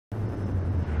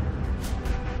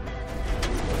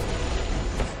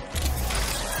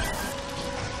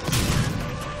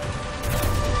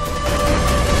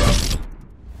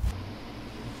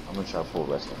try to pull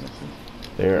rescue mission.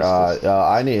 There,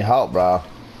 I need help, bro.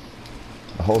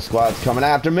 The whole squad's coming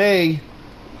after me.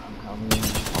 I'm coming. I'll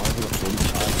do a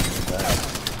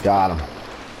 45. Got him.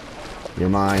 You're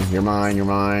mine. You're mine. You're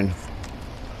mine.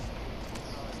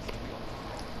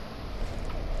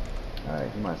 Alright,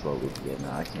 you might as well leave again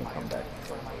now. I can't come back in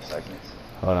 24 seconds.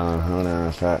 Hold on. Hold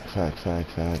on. Fact.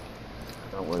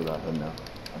 Don't worry about them now.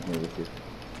 I'm here with you.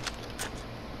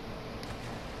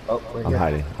 Oh, we're I'm here.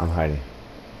 hiding. I'm hiding.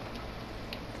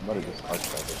 Somebody just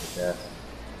touched that with the gas.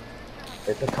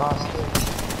 It's a cost.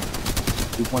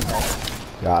 Keep one out.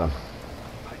 Got him.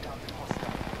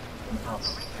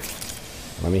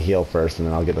 Let me heal first, and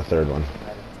then I'll get the third one.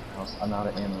 I'm out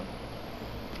of ammo.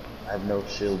 I have no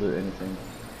shield or anything.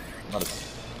 I'm about to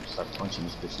start punching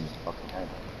this bitch in the fucking head.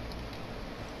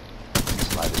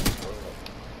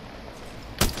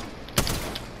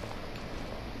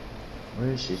 Where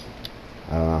is she?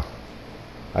 I don't know.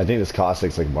 I think this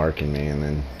Caustic's like marking me, and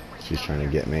then she's trying to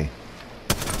get me.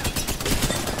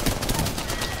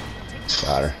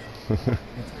 Got her.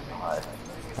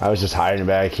 I was just hiding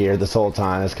back here this whole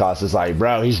time. This Caustic's like,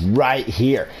 bro, he's right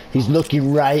here. He's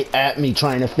looking right at me,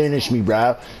 trying to finish me,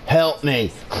 bro. Help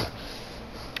me.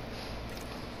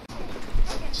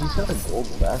 She's got a gold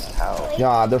vest. How?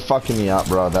 Yeah, they're fucking me up,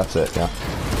 bro. That's it. Yeah,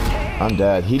 I'm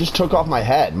dead. He just took off my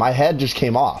head. My head just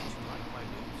came off.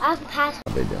 I've passed.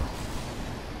 Big deal.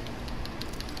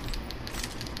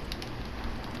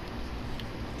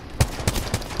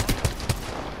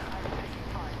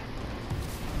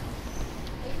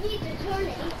 I need to turn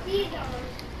AC on.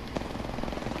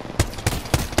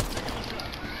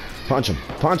 Punch him.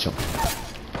 Punch him.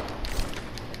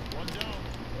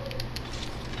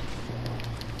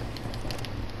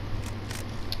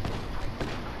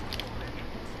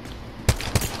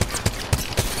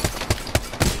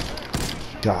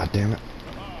 God damn it.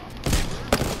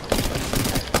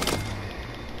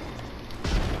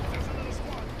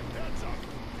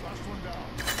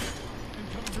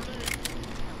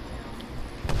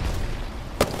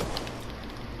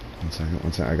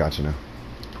 One second, I got you now.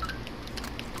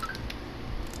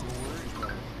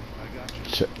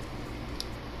 Shit.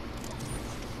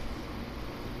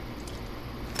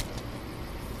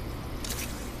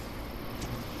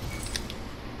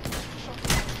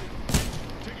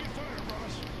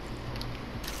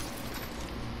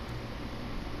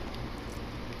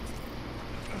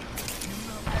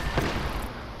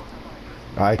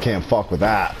 I can't fuck with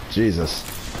that. Jesus.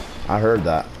 I heard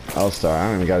that. Oh, sorry. I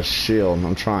don't even got a shield.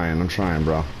 I'm trying,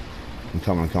 bro. I'm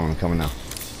coming now.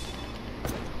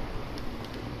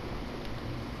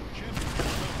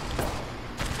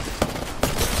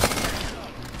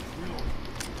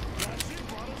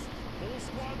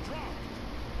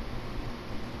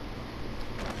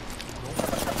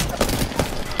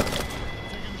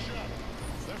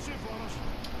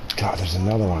 God, there's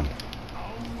another one.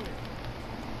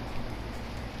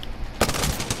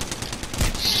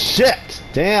 Shit!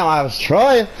 Damn, I was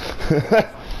trying.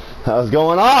 I was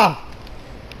going off.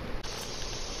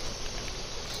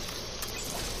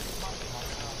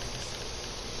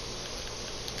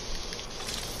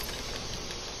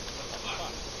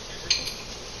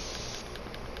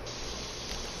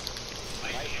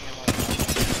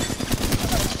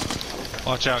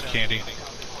 Watch out, Candy.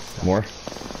 More?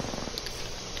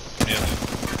 Yeah.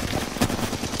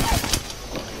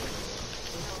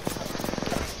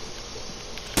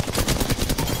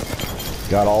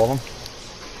 Got all of them?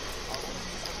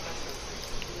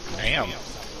 Damn.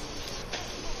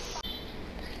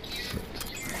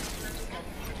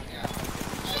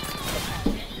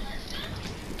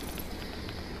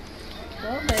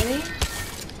 Go, baby.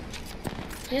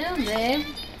 Yeah, babe.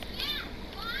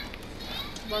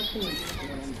 What can you do?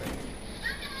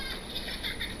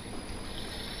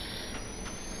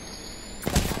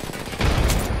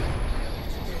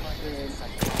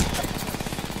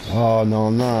 Oh, no,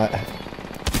 I'm not.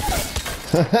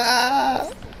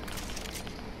 That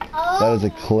was a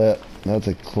clip. That's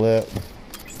a clip.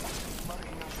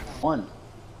 Won.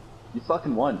 You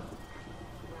fucking won.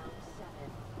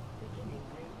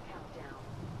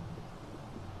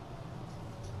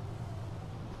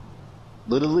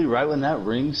 Literally, right when that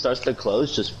ring starts to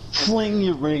close, just fling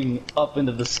your ring up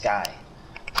into the sky.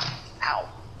 Ow.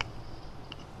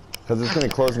 Because it's going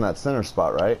to close in that center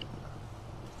spot, right?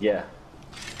 Yeah.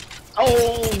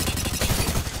 Oh!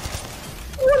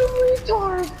 What a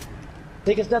retard!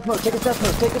 Take his death mode, take his death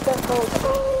mode, take his death mode!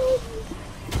 Oh!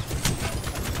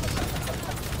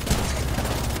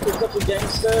 You're such a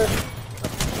gangster!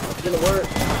 It didn't work.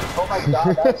 Oh my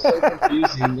god, that was so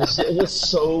confusing. This shit was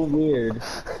so weird.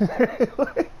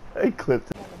 I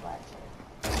clipped it.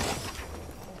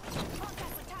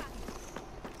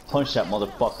 Punch that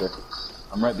motherfucker.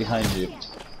 I'm right behind you.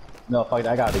 No, fuck it,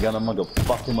 I got the gun. I'm gonna go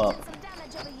fuck him up.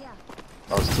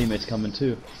 Oh, his teammates coming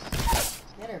too.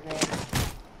 Get her, man.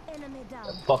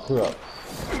 Yeah, fuck her up.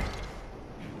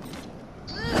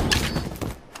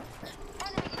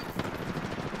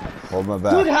 Hold my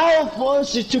Good back. health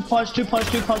was just 2 punch, 2 punch,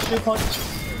 2 punch, 2 punch.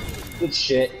 Good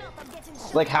shit.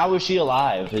 Like, how is she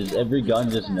alive? Is every gun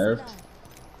just nerfed?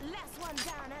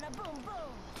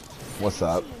 What's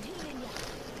up?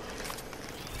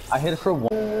 I hit it for 1.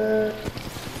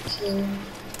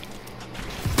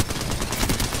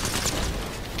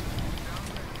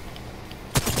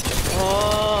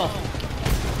 Oh!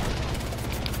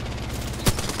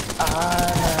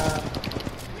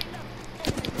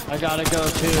 I gotta go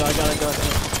too, I gotta go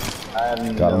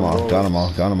too. Got them all, got them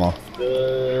all, got them all.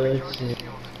 Good shit.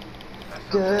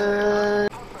 Good.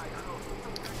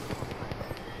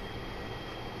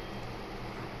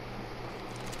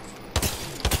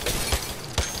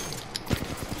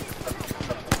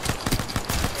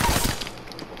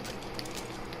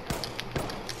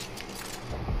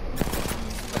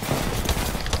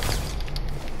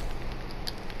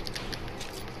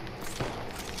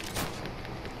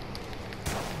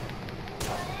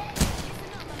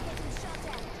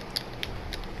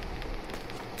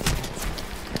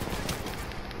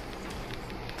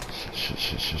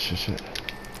 Shit.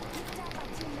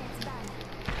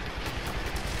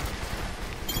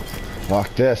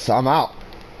 Fuck this, I'm out.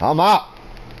 I'm out.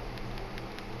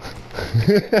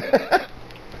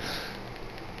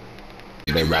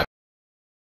 They rap.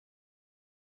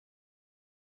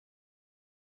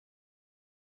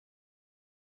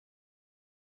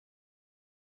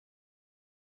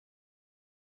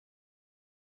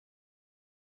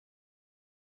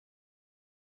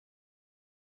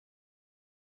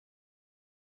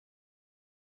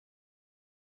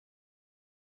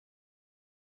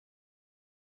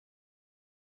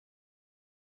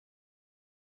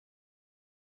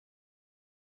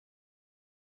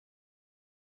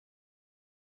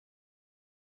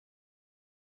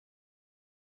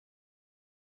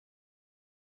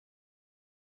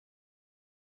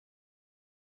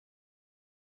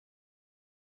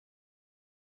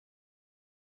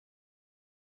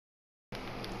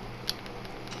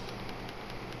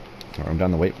 Alright, I'm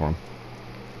down to wait for him.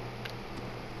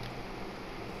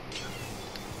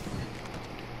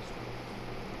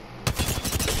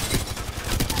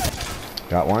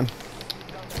 Got one.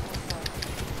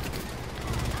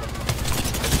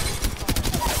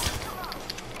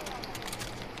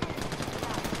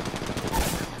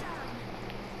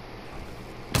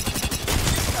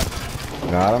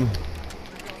 Got him.